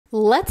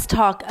Let's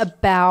talk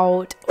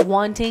about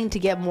wanting to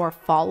get more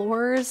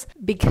followers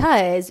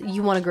because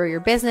you want to grow your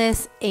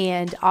business.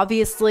 And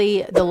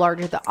obviously, the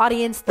larger the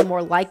audience, the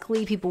more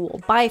likely people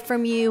will buy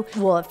from you.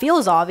 Well, it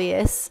feels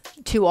obvious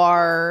to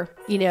our,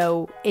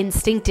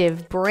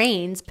 instinctive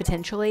brains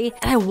potentially.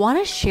 And I want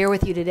to share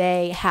with you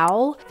today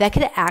how that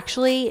could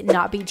actually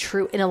not be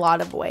true in a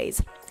lot of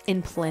ways.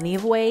 In plenty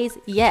of ways,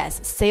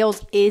 yes,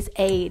 sales is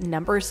a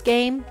numbers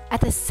game.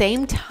 At the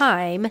same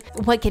time,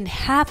 what can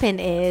happen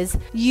is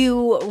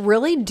you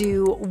really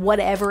do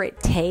whatever it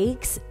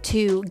takes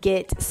to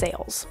get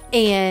sales.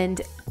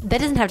 And that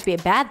doesn't have to be a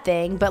bad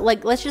thing, but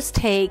let's just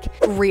take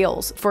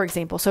Reels, for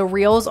example. So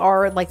Reels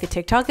are like the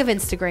TikTok of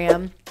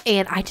Instagram.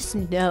 And I just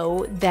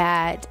know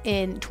that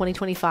in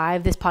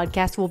 2025, this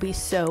podcast will be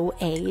so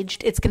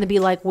aged. It's going to be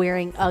like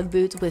wearing Ugg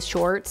boots with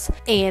shorts.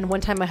 And one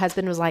time my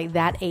husband was like,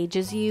 that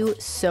ages you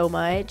so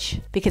much,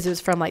 because it was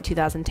from like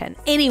 2010.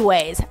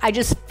 Anyways, I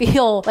just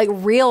feel like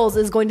Reels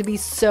is going to be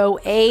so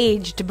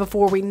aged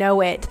before we know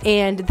it.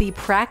 And the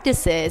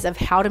practices of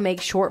how to make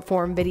short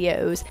form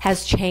videos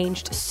has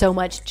changed so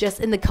much just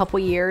in the couple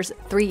years,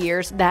 3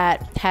 years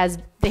that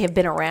they have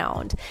been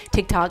around.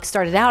 TikTok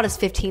started out as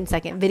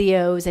 15-second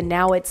videos, and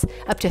now it's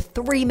up to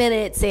 3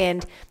 minutes,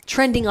 and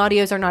trending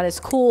audios are not as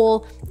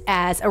cool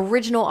as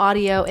original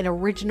audio and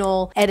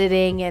original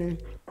editing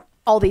and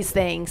all these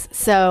things.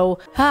 So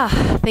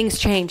things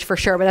change for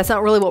sure, but that's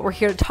not really what we're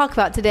here to talk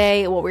about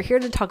today. What we're here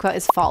to talk about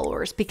is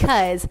followers,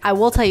 because I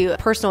will tell you a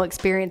personal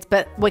experience,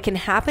 but what can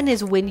happen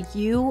is when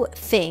you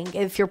think,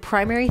 if your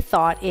primary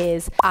thought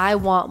is, I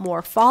want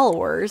more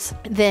followers,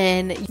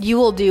 then you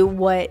will do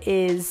what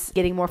is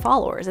getting more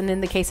followers. And in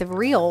the case of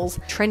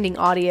Reels, trending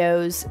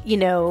audios,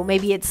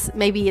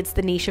 maybe it's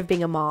the niche of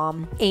being a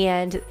mom.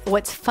 And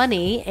what's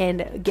funny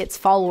and gets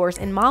followers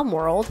in mom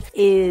world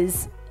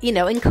is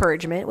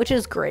encouragement, which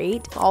is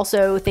great.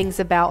 Also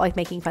things about like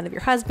making fun of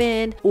your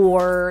husband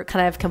or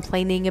kind of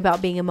complaining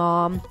about being a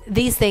mom.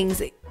 These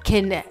things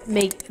can at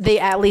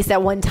least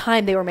at one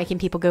time, they were making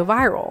people go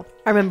viral.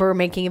 I remember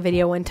making a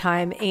video one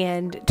time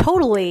and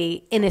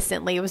totally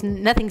innocently,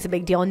 nothing's a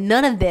big deal.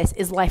 None of this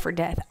is life or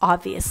death,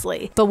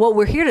 obviously. But what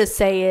we're here to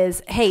say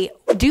is, hey,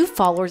 do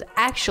followers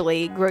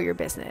actually grow your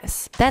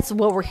business? That's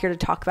what we're here to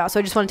talk about.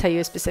 So I just want to tell you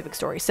a specific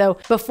story. So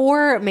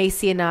before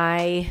Macy and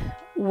I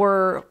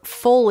were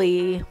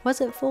was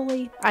it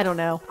fully? I don't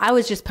know. I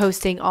was just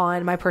posting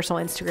on my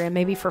personal Instagram,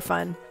 maybe for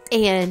fun.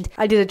 And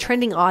I did a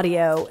trending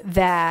audio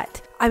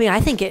that, I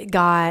think it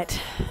got,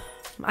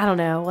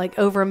 like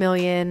over 1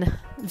 million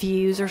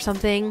views or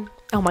something.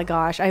 Oh my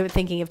gosh, I'm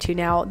thinking of two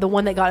now. The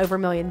one that got over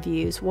 1 million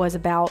views was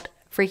about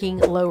freaking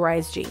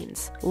low-rise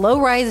jeans.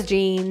 Low-rise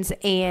jeans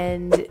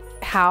and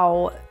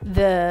how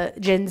the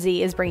Gen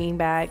Z is bringing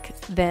back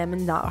them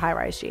and not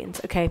high-rise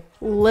jeans. Okay,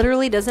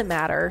 literally doesn't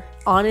matter.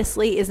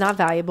 Honestly, is not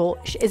valuable.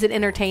 Is it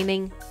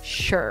entertaining?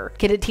 Sure.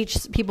 Could it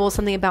teach people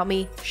something about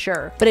me?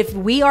 Sure. But if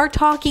we are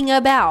talking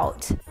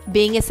about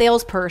being a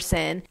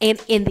salesperson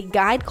and in the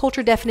guide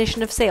culture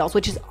definition of sales,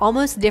 which is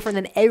almost different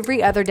than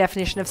every other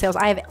definition of sales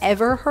I have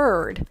ever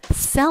heard,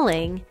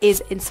 selling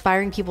is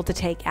inspiring people to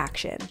take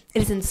action.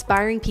 It is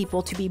inspiring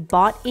people to be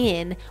bought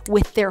in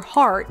with their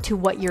heart to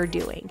what you're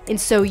doing. And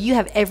so you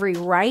have every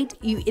right.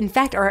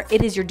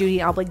 It is your duty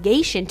and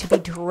obligation to be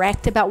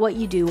direct about what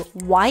you do,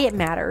 why it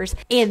matters,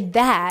 and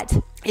that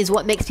is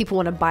what makes people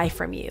want to buy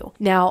from you.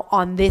 Now,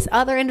 on this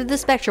other end of the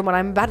spectrum, what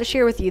I'm about to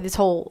share with you, this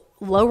whole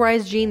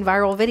low-rise jean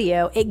viral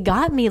video, it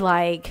got me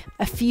like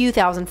a few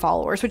thousand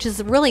followers, which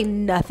is really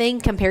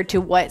nothing compared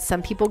to what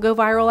some people go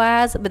viral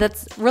as, but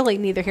that's really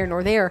neither here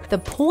nor there. The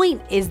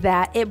point is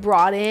that it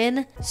brought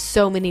in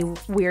so many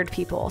weird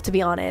people, to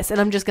be honest.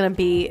 And I'm just going to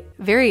be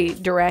very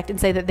direct and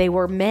say that they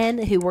were men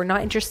who were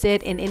not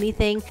interested in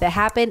anything that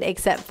happened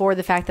except for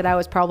the fact that I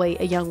was probably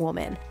a young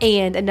woman.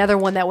 And another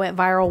one that went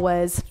viral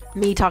was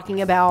me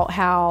talking about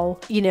how,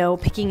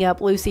 picking up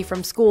Lucy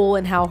from school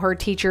and how her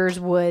teachers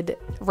would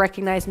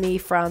recognize me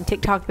from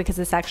TikTok, because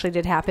this actually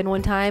did happen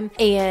one time.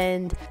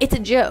 And it's a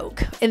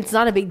joke and it's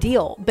not a big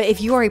deal. But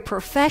if you are a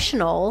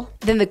professional,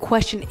 then the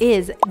question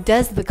is,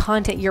 does the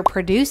content you're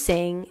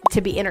producing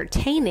to be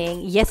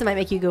entertaining? Yes, it might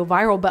make you go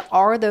viral, but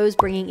are those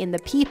bringing in the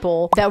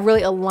people that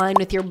really align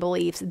with your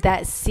beliefs,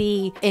 that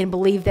see and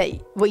believe that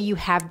what you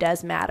have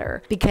does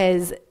matter?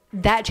 Because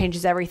that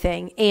changes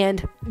everything.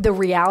 And the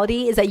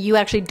reality is that you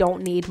actually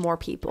don't need more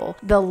people.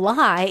 The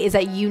lie is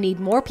that you need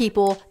more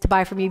people to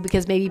buy from you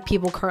because maybe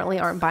people currently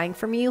aren't buying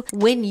from you.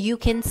 When you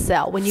can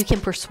sell, when you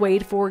can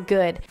persuade for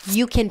good,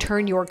 you can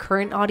turn your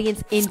current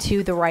audience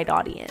into the right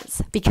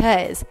audience.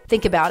 Because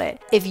think about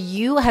it. If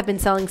you have been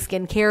selling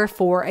skincare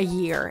for a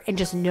year and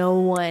just no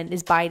one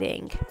is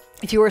biting,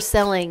 if you are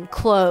selling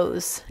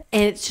clothes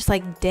and it's just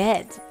like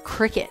dead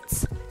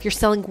crickets, if you're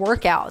selling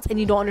workouts and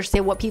you don't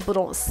understand what people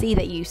don't see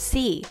that you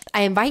see,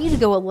 I invite you to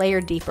go a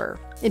layer deeper.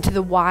 into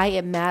the why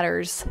it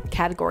matters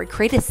category.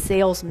 Create a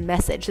sales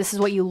message. This is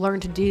what you learn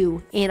to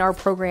do in our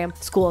program,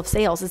 School of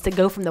Sales, is to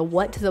go from the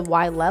what to the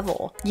why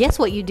level. Yes,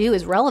 what you do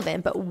is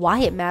relevant, but why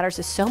it matters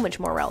is so much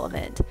more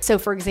relevant. So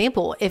for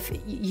example, if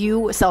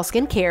you sell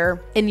skincare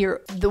and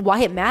the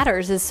why it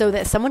matters is so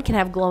that someone can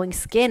have glowing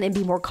skin and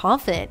be more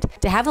confident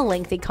to have a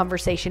lengthy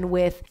conversation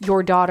with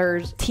your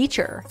daughter's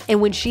teacher.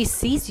 And when she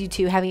sees you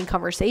two having a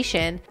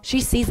conversation,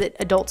 she sees that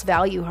adults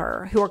value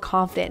her, who are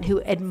confident,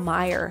 who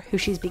admire who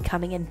she's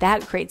becoming. And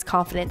that creates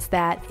confidence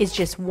that is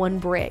just one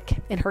brick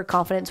in her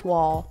confidence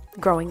wall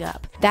growing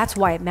up. That's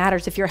why it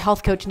matters. If you're a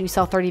health coach and you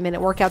sell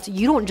 30-minute workouts,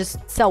 you don't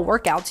just sell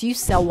workouts, you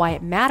sell why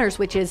it matters,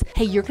 which is,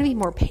 hey, you're going to be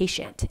more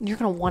patient. You're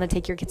going to want to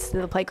take your kids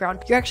to the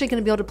playground. You're actually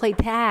going to be able to play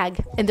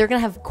tag, and they're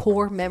going to have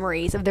core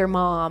memories of their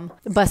mom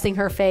busting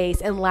her face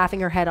and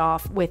laughing her head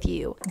off with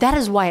you. That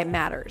is why it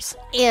matters.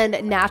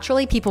 And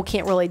naturally, people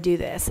can't really do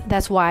this.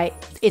 That's why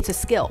it's a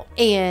skill.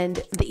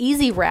 And the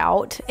easy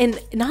route,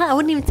 I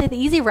wouldn't even say the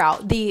easy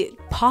route, the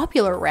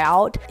popular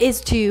route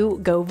is to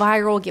go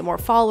viral, get more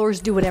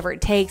followers, do whatever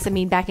it takes. I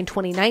mean, back in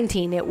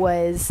 2019, it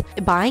was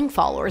buying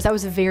followers. That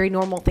was a very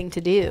normal thing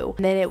to do.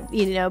 And then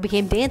it,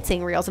 became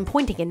dancing reels and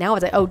pointing. And now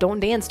it's like, oh, don't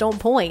dance, don't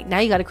point. Now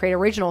you got to create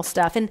original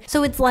stuff. And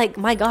so it's like,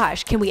 my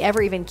gosh, can we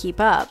ever even keep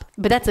up?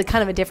 But that's a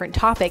kind of a different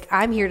topic.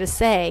 I'm here to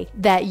say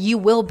that you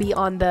will be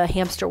on the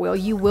hamster wheel.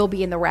 You will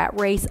be in the rat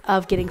race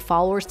of getting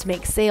followers to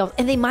make sales.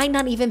 And they might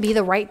not even be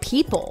the right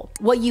people.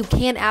 What you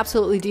can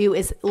absolutely do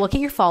is look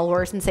at your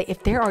followers and say,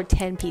 if there are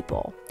 10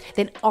 people,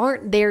 then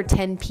aren't there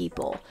 10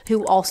 people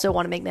who also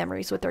want to make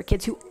memories with their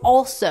kids, who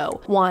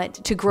also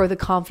want to grow the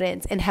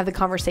confidence and have the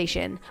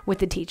conversation with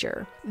the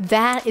teacher?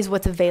 That is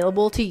what's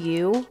available to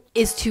you,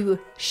 is to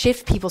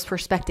shift people's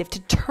perspective, to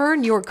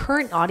turn your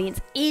current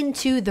audience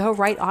into the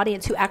right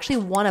audience who actually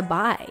want to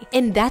buy.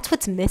 And that's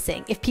what's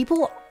missing. If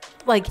people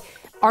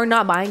are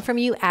not buying from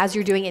you as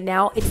you're doing it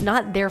now, it's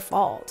not their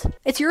fault.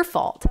 It's your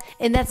fault.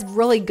 And that's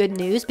really good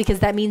news, because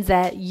that means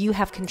that you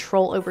have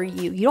control over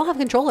you. You don't have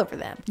control over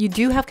them. You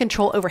do have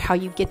control over how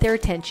you get their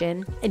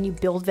attention, and you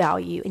build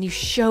value, and you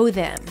show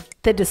them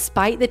that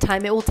despite the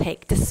time it will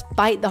take,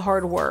 despite the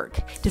hard work,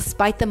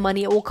 despite the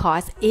money it will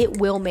cost, it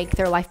will make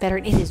their life better,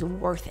 and it is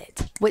worth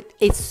it. What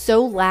is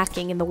so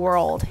lacking in the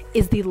world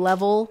is the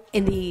level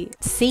in the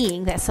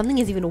seeing that something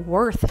is even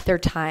worth their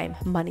time,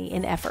 money,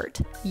 and effort.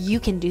 You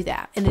can do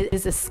that. And it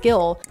is a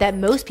skill that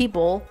most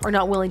people are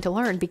not willing to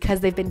learn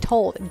because they've been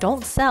told,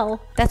 don't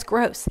sell. That's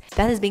gross.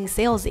 That is being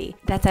salesy.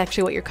 That's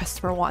actually what your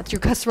customer wants.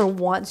 Your customer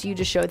wants you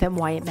to show them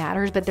why it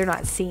matters, but they're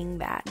not seeing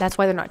that. That's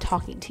why they're not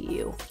talking to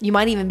you. You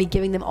might even be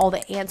giving them all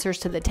the answers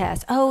to the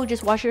test. Oh,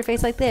 just wash your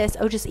face like this.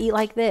 Oh, just eat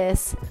like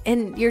this.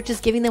 And you're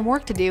just giving them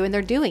work to do, and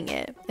they're doing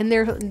it. And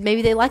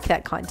maybe they like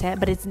that content,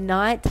 but it's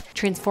not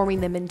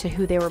transforming them into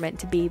who they were meant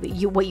to be. But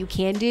what you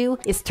can do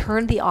is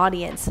turn the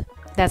audience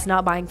that's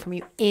not buying from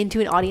you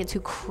into an audience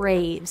who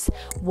craves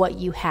what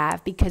you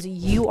have, because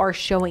you are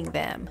showing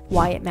them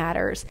why it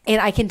matters. And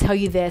I can tell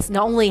you this,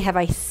 not only have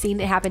I seen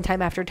it happen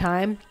time after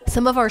time,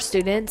 some of our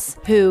students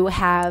who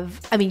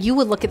you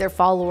would look at their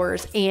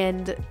followers,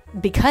 and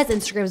because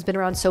Instagram's been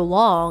around so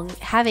long,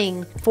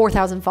 having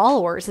 4,000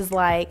 followers is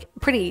like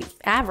pretty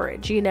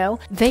average,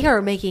 They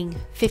are making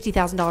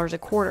 $50,000 a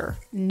quarter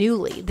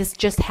newly. This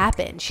just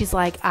happened. She's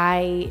like,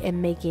 I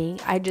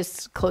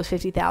just closed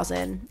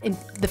 50,000 in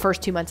the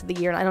first 2 months of the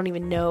year, and I don't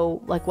even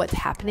know what's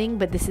happening,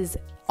 but this is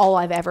all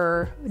I've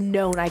ever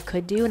known I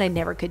could do, and I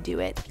never could do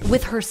it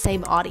with her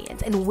same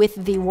audience and with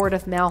the word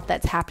of mouth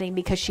that's happening,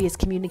 because she is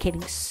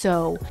communicating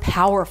so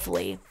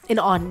powerfully and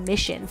on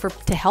mission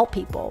to help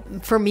people.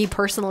 For me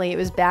personally, it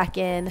was back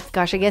in,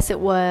 I guess it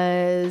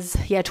was,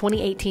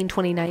 2018,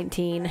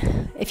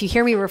 2019. If you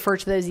hear me refer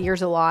to those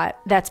years a lot,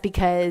 that's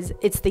because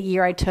it's the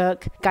year I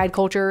took guide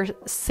culture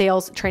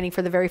sales training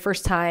for the very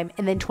first time.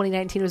 And then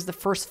 2019 was the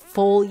first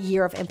full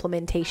year of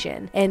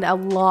implementation, and a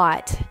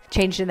lot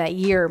changed in that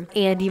year.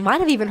 And you might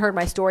have even heard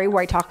my story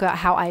where I talk about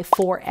how I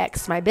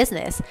 4X'd my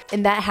business.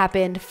 And that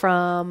happened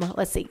from,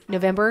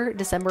 November,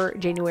 December,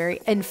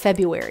 January, and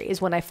February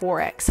is when I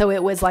 4X. So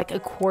it was a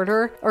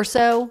quarter or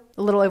so,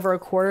 a little over a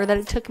quarter that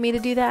it took me to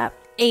do that.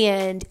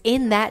 And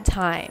in that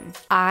time,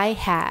 I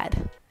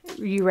had,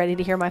 are you ready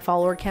to hear my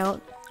follower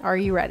count? Are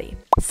you ready?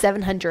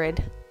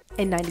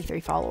 793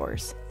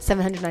 followers.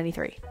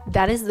 793.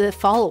 That is the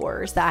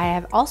followers that I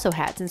have also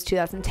had since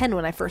 2010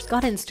 when I first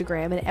got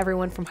Instagram, and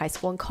everyone from high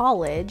school and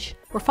college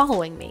were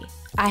following me.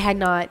 I had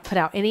not put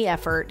out any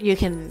effort. You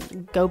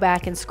can go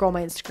back and scroll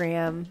my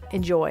Instagram,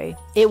 enjoy.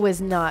 It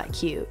was not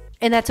cute.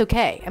 And that's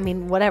okay.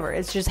 Whatever.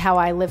 It's just how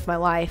I lived my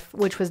life,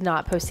 which was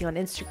not posting on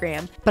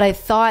Instagram. But I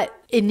thought,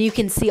 and you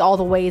can see all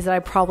the ways that I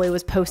probably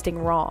was posting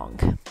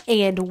wrong.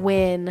 And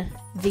when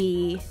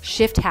the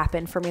shift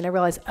happened for me and I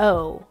realized,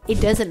 oh, it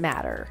doesn't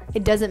matter.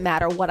 It doesn't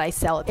matter what I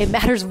sell. It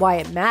matters why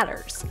it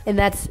matters. And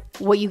that's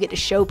what you get to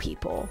show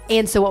people.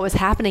 And so what was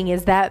happening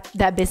is that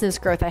business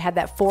growth, I had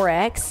that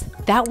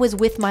 4X, that was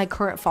with my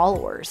current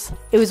followers.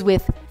 It was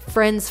with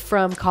friends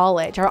from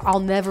college. I'll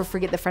never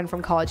forget the friend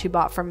from college who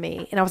bought from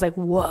me. And I was like,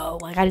 whoa,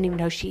 like I didn't even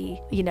know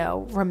she,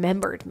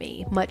 remembered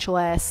me, much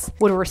less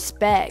would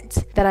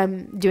respect that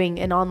I'm doing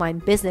an online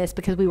business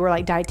because we were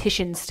like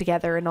dietitians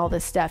together and all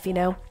this stuff,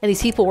 and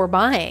these people were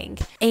buying.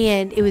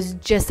 And it was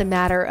just a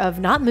matter of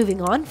not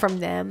moving on from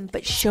them,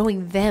 but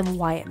showing them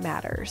why it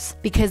matters.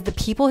 Because the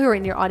people who are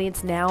in your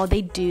audience now,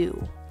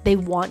 they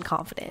want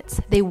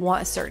confidence. They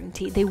want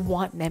certainty. They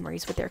want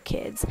memories with their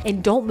kids.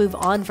 And don't move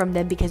on from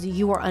them because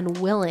you are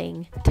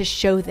unwilling to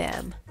show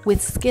them with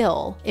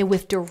skill and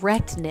with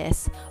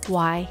directness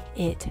why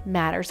it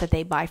matters that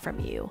they buy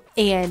from you.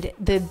 And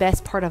the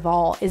best part of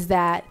all is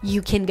that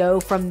you can go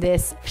from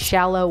this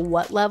shallow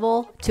what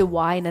level to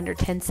why in under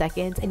 10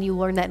 seconds. And you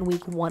learn that in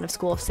week 1 of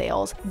School of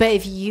Sales. But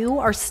if you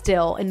are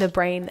still in the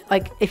brain,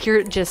 like if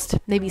you're just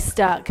maybe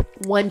stuck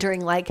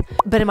wondering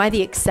but am I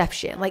the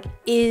exception?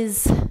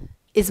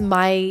 Is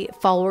my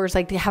followers,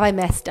 have I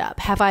messed up?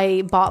 Have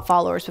I bought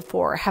followers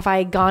before? Have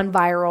I gone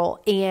viral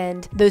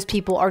and those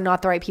people are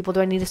not the right people?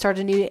 Do I need to start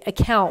a new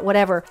account?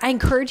 Whatever. I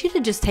encourage you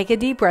to just take a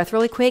deep breath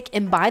really quick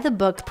and buy the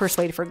book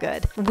Persuade for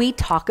Good. We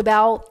talk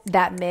about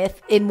that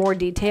myth in more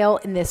detail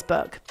in this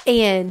book.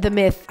 And the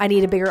myth, I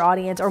need a bigger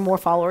audience or more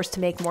followers to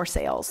make more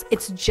sales.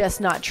 It's just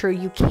not true.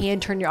 You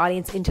can turn your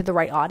audience into the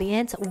right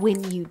audience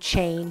when you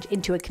change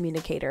into a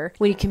communicator,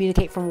 when you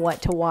communicate from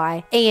what to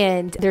why.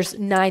 And there's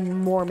 9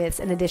 more myths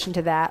in addition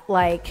to that,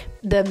 like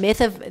the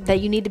myth of that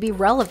you need to be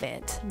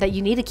relevant, that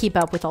you need to keep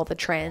up with all the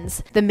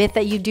trends, the myth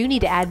that you do need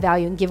to add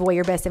value and give away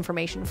your best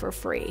information for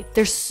free.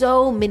 There's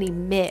so many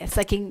myths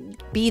that can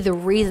be the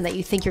reason that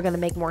you think you're going to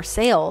make more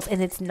sales, and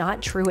it's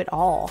not true at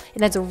all.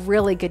 And that's a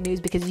really good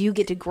news because you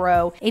get to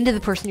grow into the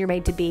person you're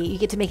made to be. You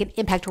get to make an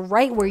impact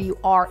right where you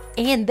are,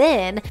 and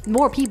then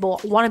more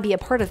people want to be a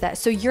part of that.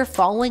 So your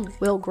following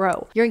will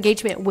grow. Your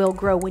engagement will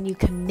grow when you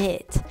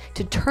commit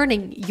to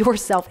turning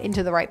yourself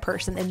into the right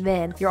person, and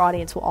then your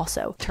audience will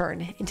also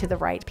turn into the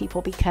right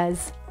people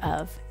because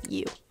of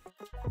you.